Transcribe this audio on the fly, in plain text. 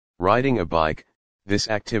Riding a bike, this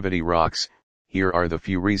activity rocks. Here are the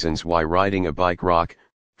few reasons why riding a bike rock.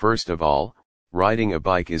 First of all, riding a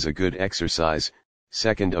bike is a good exercise.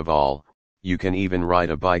 Second of all, you can even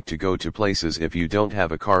ride a bike to go to places if you don't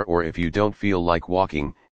have a car or if you don't feel like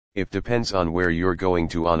walking. It depends on where you're going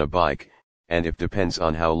to on a bike, and it depends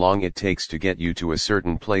on how long it takes to get you to a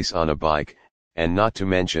certain place on a bike, and not to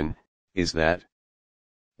mention, is that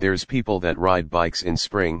there's people that ride bikes in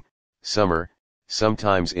spring, summer,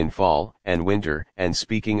 sometimes in fall and winter. And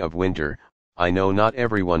speaking of winter, I know not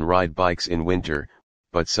everyone ride bikes in winter,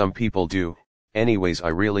 but some people do. Anyways, I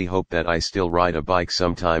really hope that I still ride a bike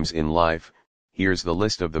sometimes in life. Here's the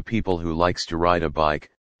list of the people who likes to ride a bike: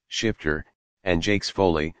 Shifter and Jakes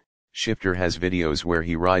Foley. Shifter has videos where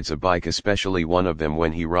he rides a bike, especially one of them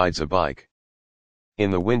when he rides a bike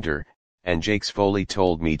in the winter, and Jakes Foley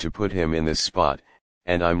told me to put him in this spot,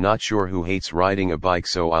 and I'm not sure who hates riding a bike,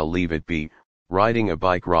 so I'll leave it be. Riding a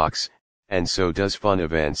bike rocks, and so does fun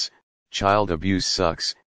events. Child abuse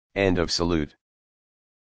sucks. End of salute.